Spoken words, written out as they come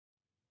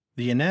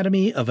The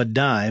Anatomy of a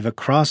Dive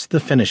Across the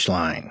Finish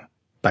Line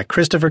by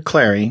Christopher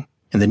Clarey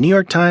in the New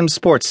York Times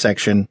Sports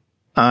section.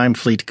 I'm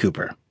Fleet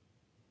Cooper.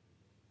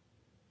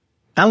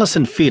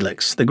 Allyson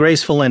Felix, the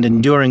graceful and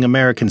enduring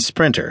American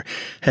sprinter,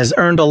 has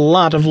earned a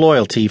lot of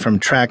loyalty from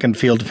track and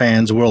field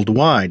fans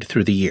worldwide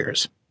through the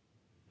years.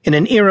 In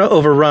an era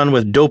overrun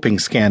with doping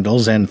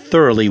scandals and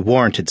thoroughly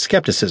warranted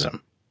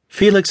skepticism,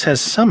 Felix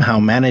has somehow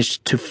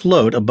managed to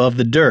float above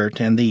the dirt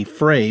and the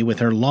fray with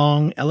her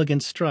long,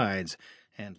 elegant strides